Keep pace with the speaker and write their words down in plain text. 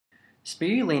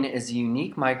Spirulina is a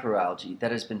unique microalgae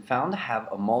that has been found to have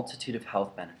a multitude of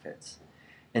health benefits.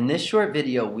 In this short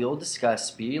video, we will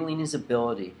discuss spirulina's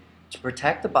ability to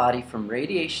protect the body from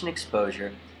radiation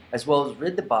exposure as well as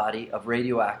rid the body of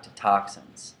radioactive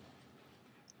toxins.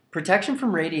 Protection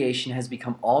from radiation has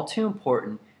become all too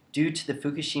important due to the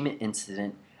Fukushima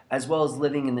incident as well as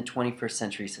living in the 21st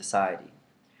century society.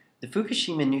 The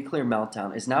Fukushima nuclear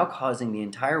meltdown is now causing the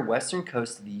entire western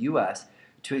coast of the U.S.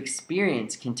 to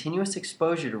experience continuous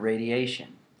exposure to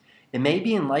radiation. It may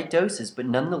be in light doses, but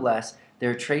nonetheless, there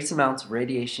are trace amounts of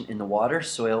radiation in the water,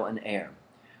 soil, and air,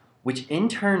 which in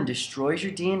turn destroys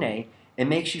your DNA and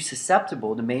makes you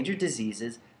susceptible to major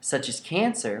diseases such as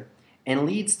cancer and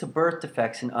leads to birth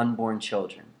defects in unborn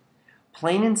children.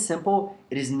 Plain and simple,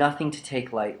 it is nothing to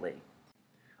take lightly.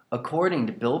 According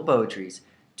to Bill Beaudry's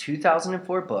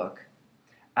 2004 book,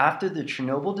 after the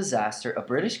Chernobyl disaster, a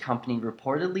British company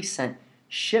reportedly sent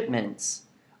shipments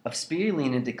of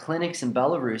spirulina to clinics in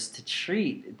Belarus to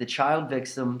treat the child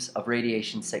victims of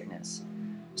radiation sickness.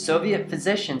 Soviet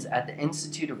physicians at the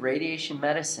Institute of Radiation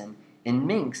Medicine in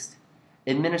Minsk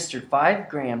administered 5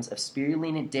 grams of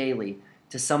spirulina daily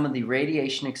to some of the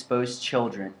radiation-exposed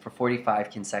children for 45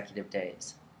 consecutive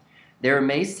days. They were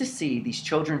amazed to see these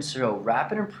children show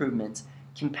rapid improvements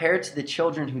compared to the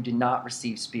children who did not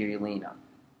receive spirulina.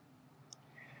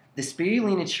 The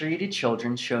spirulina-treated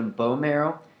children showed bone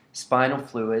marrow, spinal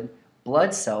fluid,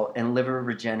 blood cell, and liver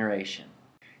regeneration.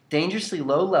 Dangerously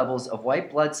low levels of white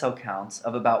blood cell counts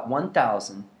of about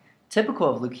 1,000, typical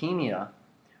of leukemia,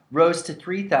 rose to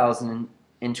 3,000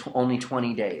 in only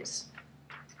 20 days.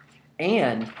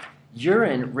 And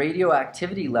urine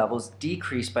radioactivity levels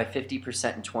decreased by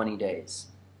 50% in 20 days.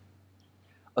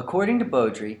 According to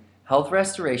Beaudry, health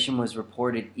restoration was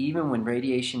reported even when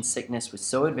radiation sickness was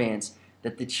so advanced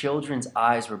that the children's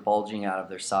eyes were bulging out of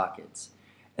their sockets.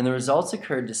 And the results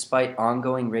occurred despite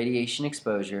ongoing radiation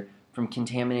exposure from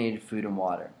contaminated food and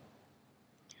water.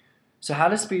 So how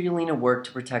does spirulina work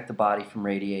to protect the body from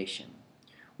radiation?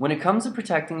 When it comes to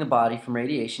protecting the body from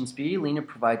radiation, spirulina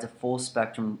provides a full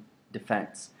spectrum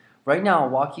defense. Right now, I'll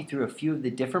walk you through a few of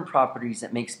the different properties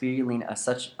that make spirulina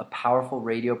such a powerful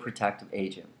radioprotective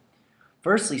agent.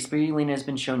 Firstly, spirulina has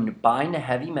been shown to bind to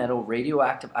heavy metal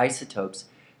radioactive isotopes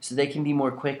so they can be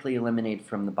more quickly eliminated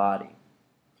from the body.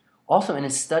 Also, in a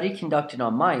study conducted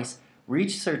on mice,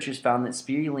 researchers found that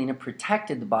spirulina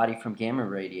protected the body from gamma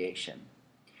radiation.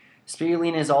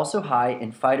 Spirulina is also high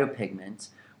in phytopigments,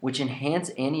 which enhance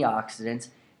antioxidants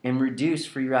and reduce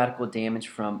free radical damage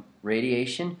from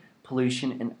radiation,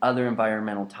 pollution, and other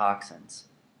environmental toxins.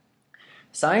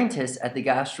 Scientists at the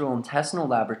Gastrointestinal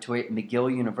Laboratory at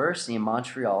McGill University in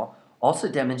Montreal also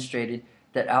demonstrated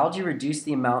that algae reduced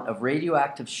the amount of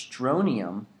radioactive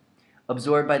strontium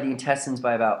absorbed by the intestines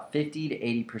by about 50 to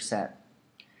 80%.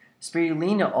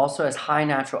 Spirulina also has high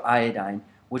natural iodine,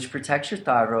 which protects your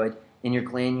thyroid and your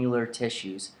glandular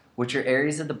tissues, which are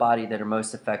areas of the body that are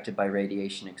most affected by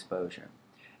radiation exposure.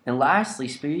 And lastly,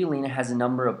 spirulina has a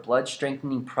number of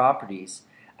blood-strengthening properties,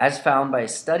 as found by a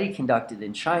study conducted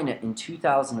in China in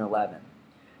 2011.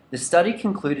 The study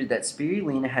concluded that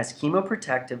spirulina has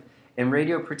chemoprotective and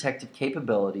radioprotective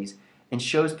capabilities and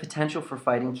shows potential for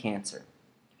fighting cancer.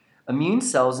 Immune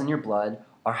cells in your blood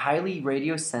are highly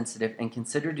radiosensitive and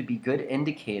considered to be good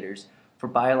indicators for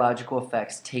biological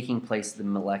effects taking place at the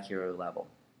molecular level.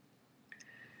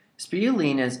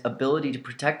 Spirulina's ability to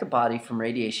protect the body from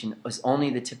radiation is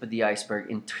only the tip of the iceberg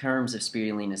in terms of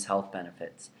spirulina's health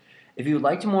benefits. If you would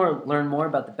like to learn more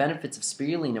about the benefits of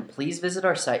spirulina, please visit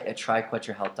our site at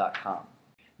tryquetrahealth.com.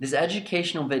 This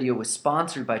educational video was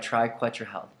sponsored by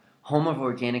TriQuetra Health, home of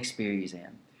organic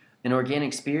spiruzan. An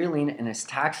organic spirulina and is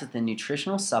taxed as a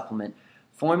nutritional supplement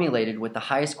formulated with the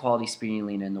highest quality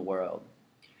spirulina in the world.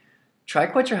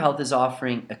 TriQuetra Health is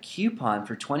offering a coupon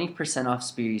for 20% off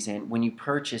spiruzan when you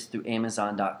purchase through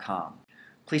Amazon.com.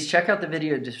 Please check out the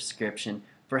video description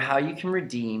for how you can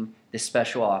redeem this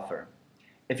special offer.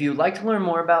 If you would like to learn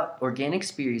more about organic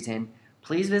spiruzan,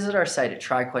 please visit our site at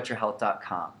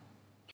tryquetrahealth.com.